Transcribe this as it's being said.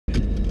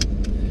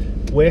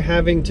We're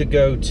having to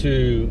go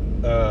to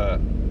a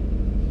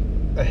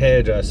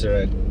hairdresser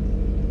at,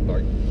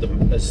 like,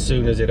 as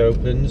soon as it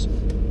opens.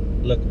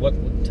 Look,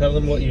 tell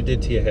them what you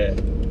did to your hair.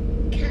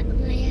 Cut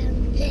my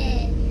own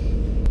hair.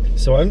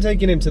 So I'm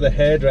taking him to the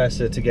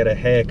hairdresser to get a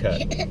haircut.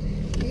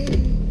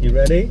 You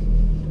ready?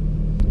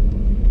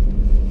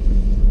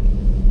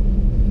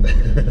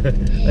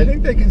 I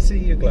think they can see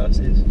your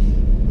glasses.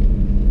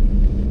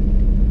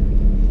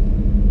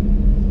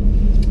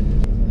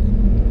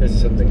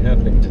 There's something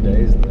happening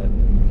today, isn't there?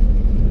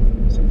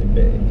 Something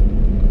big.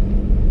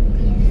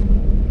 Yeah.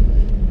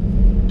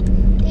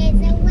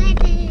 There's a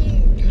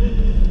wedding.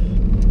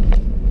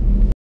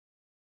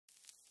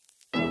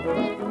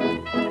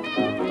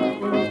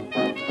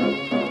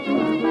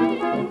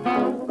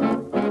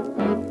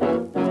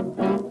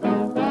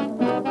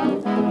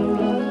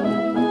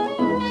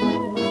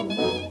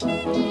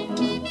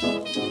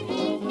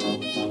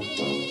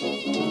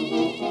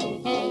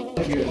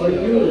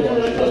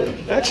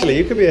 Actually,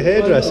 you could be a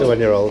hairdresser when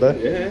you're older,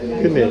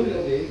 couldn't you?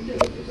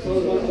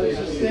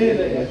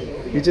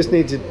 You just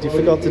need to, you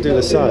forgot to do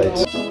the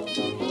sides.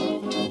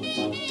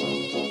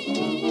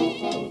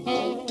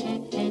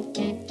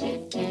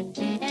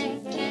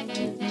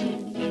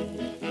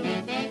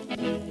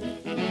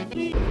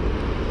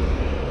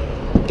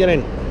 Get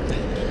in.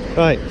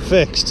 Right,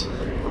 fixed.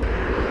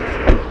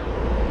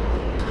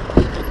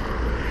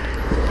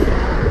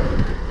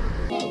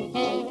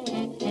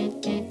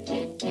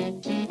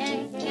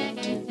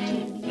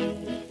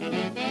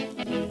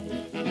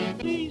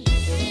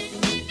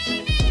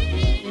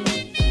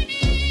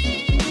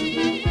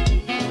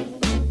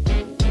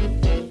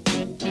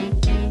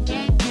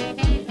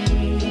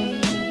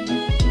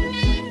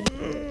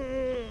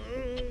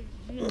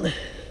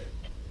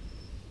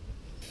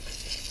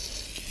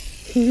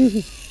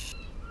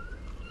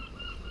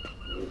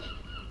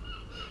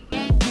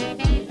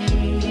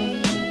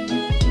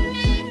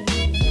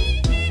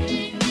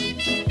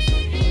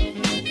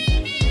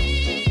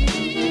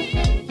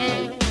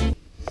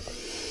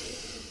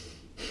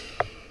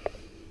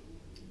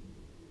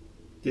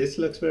 This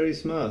looks very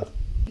smart.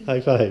 High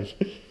five.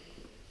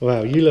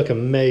 Wow, you look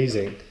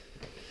amazing.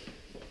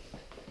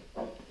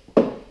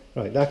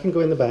 Right, that can go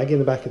in the bag in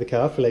the back of the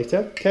car for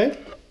later, okay?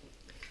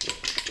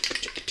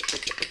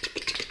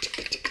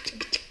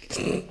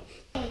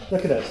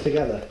 Look at us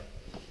together.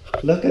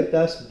 Look at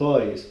us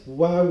boys.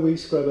 Wow, we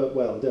scrub up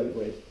well, don't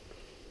we?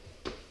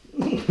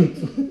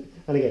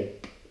 And again.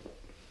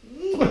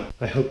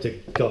 I hope to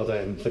God I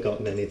haven't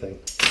forgotten anything.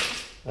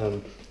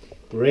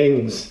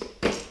 Rings.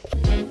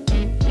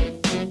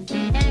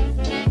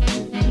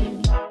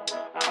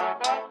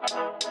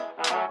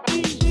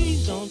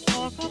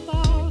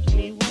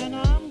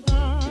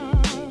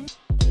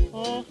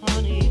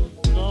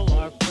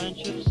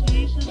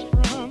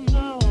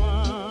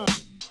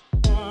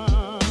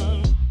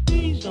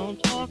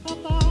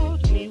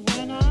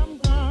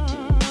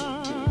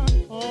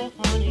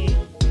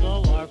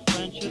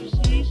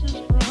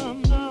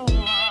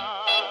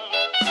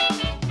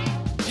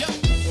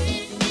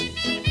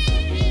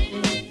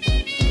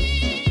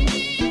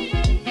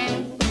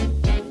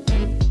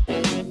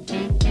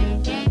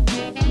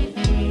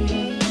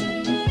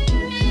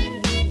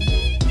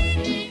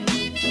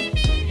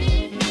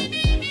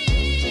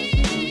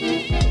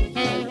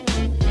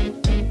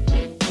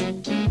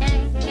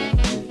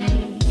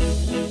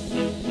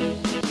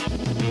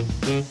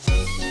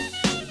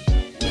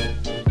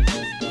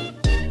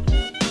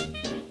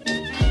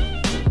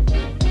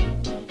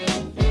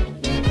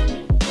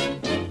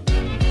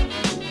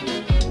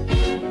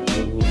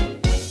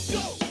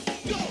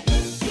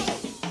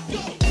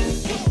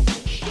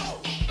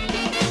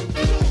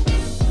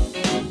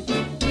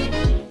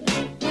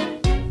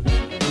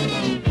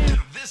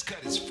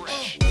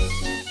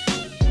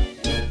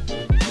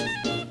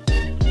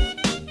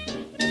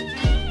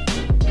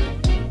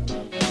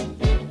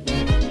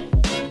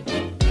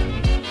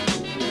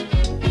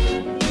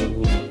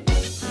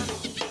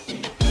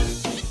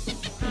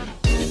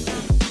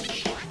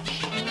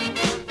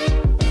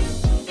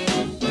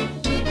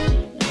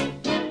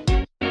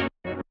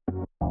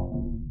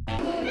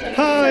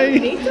 Hi!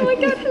 Oh my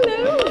god,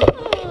 hello!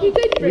 You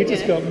did bring We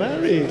just got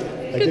married.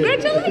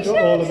 Congratulations! I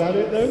forgot all about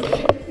it though.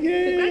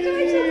 Yay!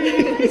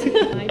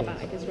 Congratulations! My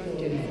bag is round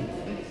you.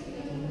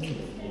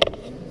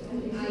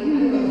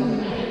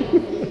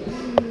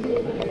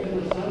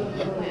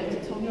 I have to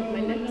top up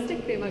my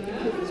lipstick, they might be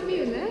cooking to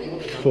me in there.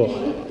 What?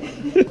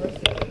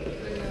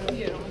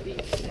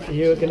 Are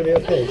you going to be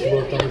okay to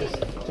walk down this?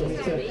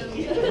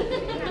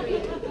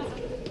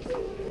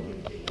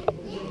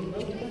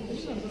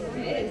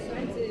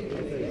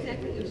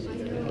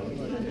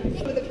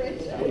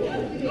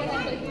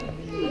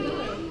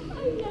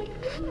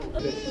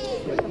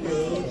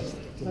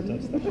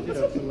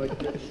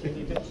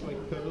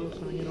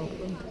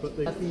 But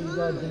they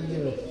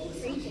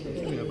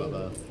about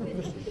that.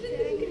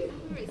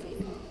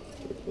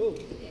 Oh,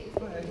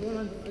 right, I'm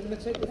going to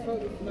take the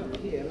photo from up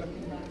here.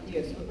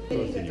 Yes.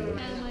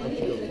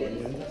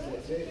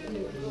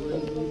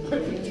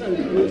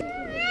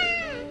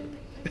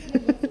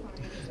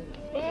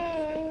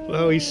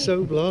 Oh, he's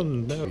so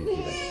blonde now.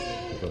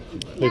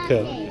 Look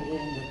at.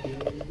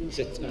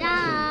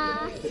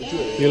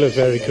 You look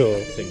very cool.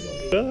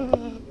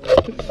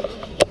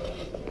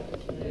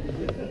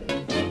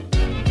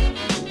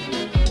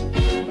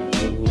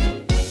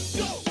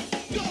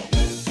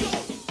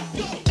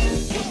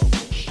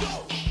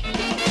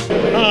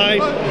 Hi.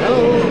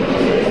 Hello.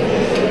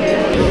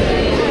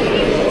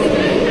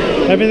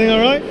 Everything all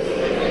right?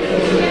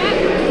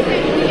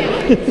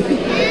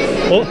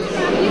 Oh.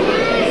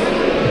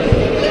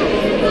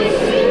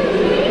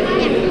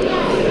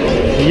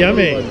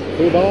 Yummy.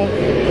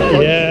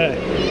 Yeah.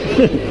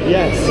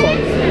 Yes.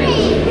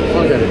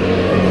 Okay.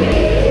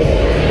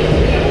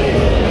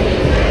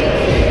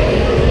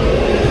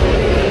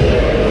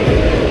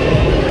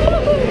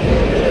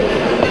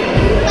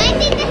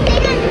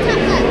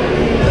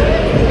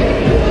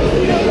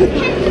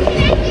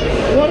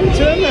 What a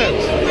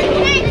turnout!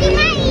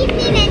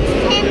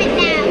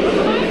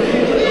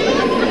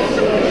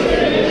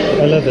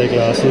 I love their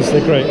glasses,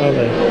 they're great, aren't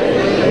they?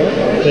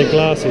 Their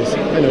glasses.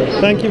 I know.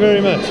 Thank you very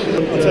much.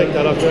 I'll take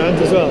that off your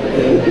hands as well.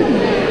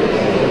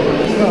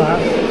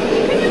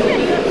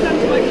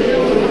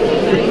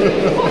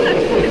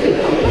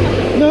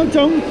 No,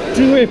 don't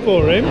do it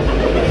for him.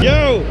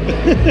 Yo!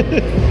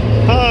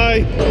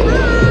 Hi!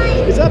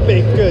 Is that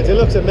beef good? It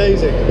looks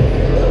amazing.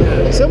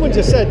 Someone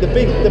just said the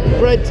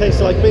bread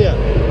tastes like beer.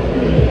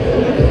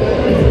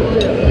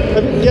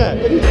 Yeah.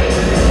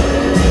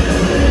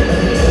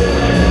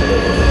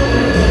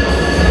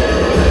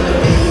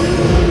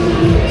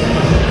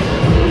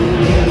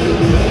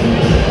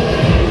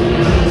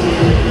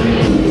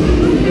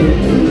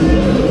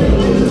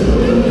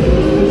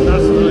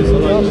 That's nice, I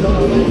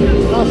like it.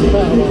 That's the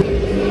better one.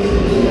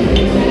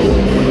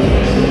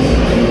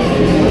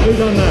 Who's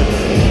on that?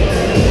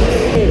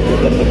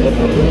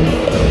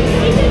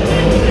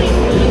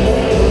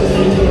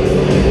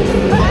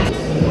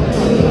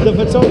 The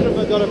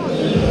photographer got a...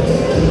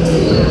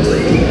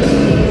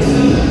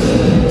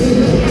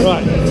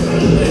 Right.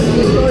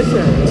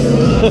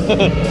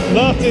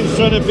 Martin's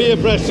trying to peer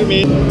pressure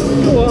me.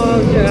 Go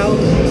on, girl.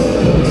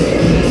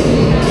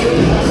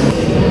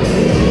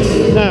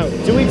 Now,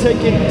 do we take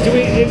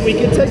it, we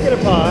can take it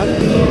apart.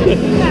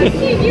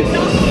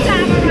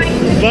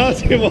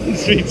 Martin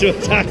wants me to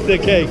attack the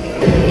cake.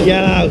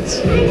 Get out.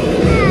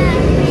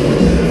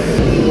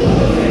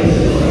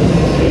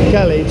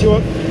 Kelly, do you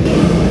want...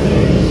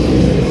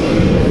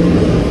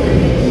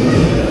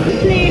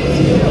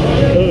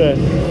 Okay.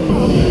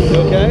 You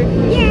okay?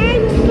 Yeah,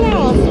 it's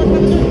glass.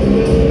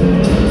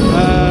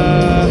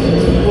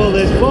 Well,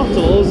 there's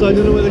bottles. I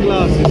don't know where the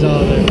glasses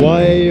are then.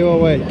 Why are you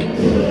awake?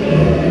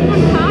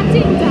 I'm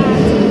partying, Dad.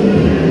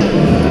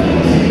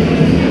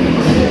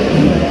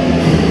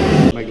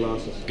 My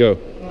glasses. Go.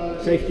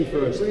 Safety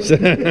first.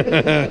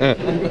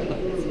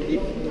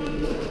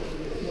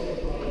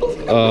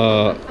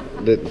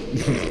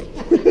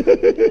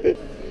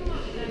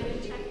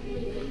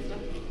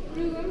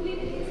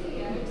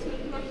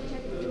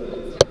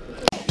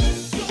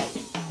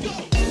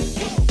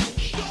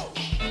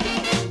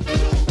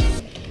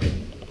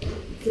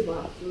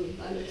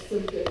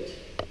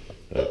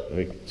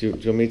 Do you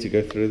want me to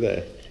go through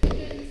there?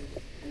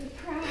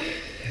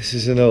 This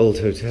is an old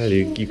hotel.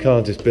 You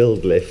can't just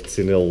build lifts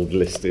in old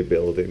listed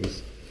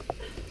buildings.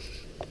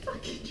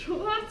 Fucking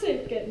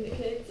traumatic getting the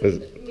kids.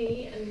 And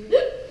me and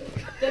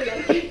the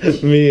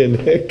luggage. Me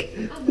and Nick.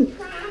 And the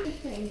pram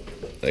thing.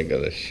 I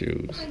got the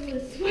shoes. And the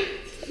sweat.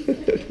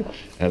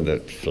 And the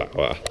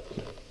flower.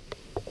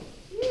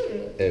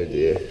 Oh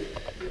dear.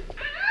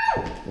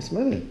 What's the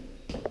matter?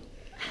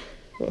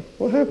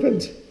 What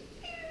happened?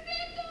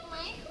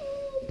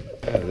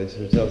 Oh, this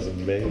hotel's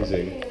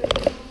amazing.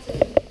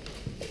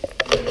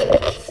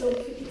 So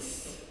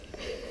it's...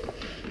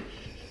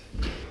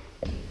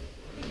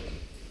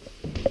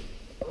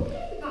 Oh,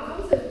 the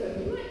bar's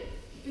open. We might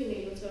be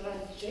able to have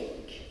a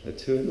drink. At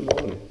 2 in the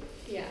morning.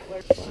 Yeah,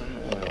 we're...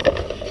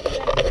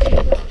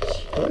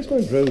 Why is my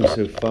rose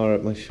so far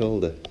up my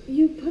shoulder?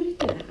 You put it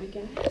there, I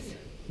guess.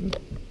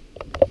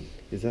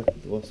 Is that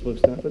what's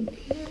supposed to happen?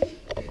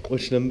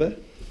 Which number?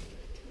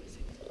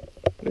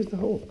 Where's the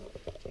hole?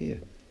 Here.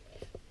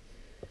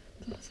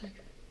 Closer.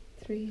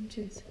 3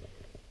 inches.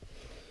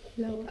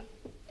 Lower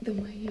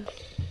than where you are.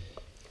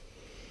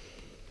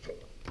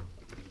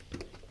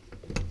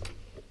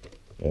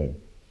 Oh.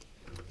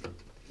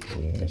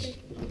 Yes.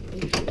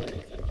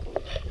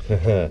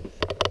 The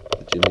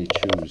Jimmy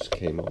Choos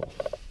came off.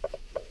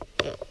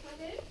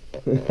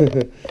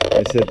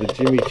 I said the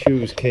Jimmy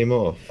Choos came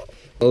off.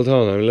 Hold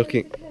on, I'm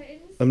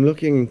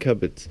looking in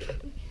cupboards.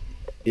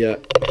 Yeah.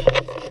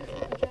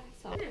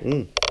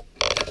 The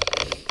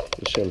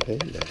champagne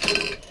there.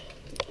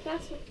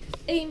 That's what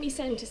Amy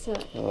sent us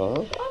up.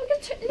 Oh. Oh, we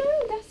got to, no,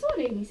 that's not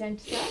Amy sent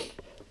us up.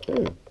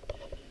 Oh.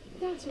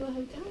 That's what the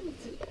hotel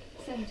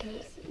sent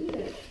us, isn't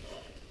it?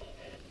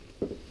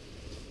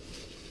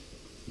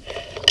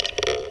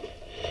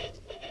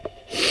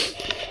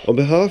 On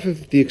behalf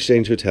of the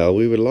Exchange Hotel,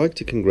 we would like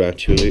to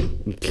congratulate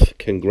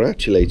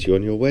you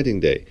on your wedding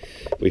day.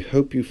 We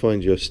hope you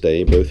find your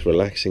stay both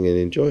relaxing and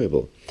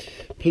enjoyable.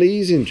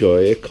 please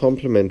enjoy a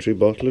complimentary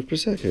bottle of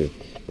Prosecco.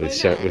 With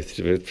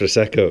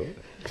Prosecco.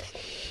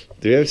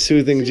 Do we have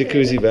soothing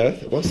jacuzzi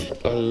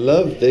bath? I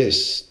love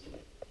this.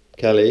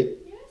 Kelly?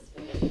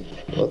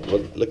 What,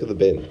 look at the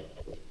bin.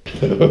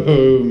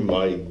 Oh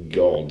my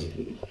God.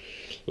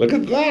 Look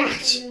at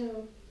that!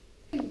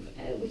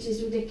 Which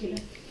is ridiculous.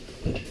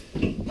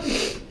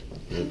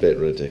 It's a bit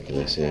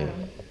ridiculous, yeah.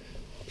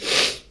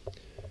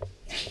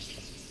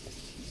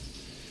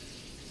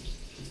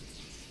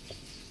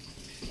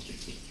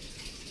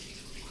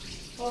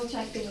 I'll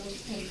check the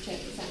temperature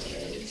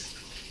is.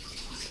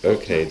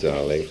 Okay,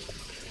 darling.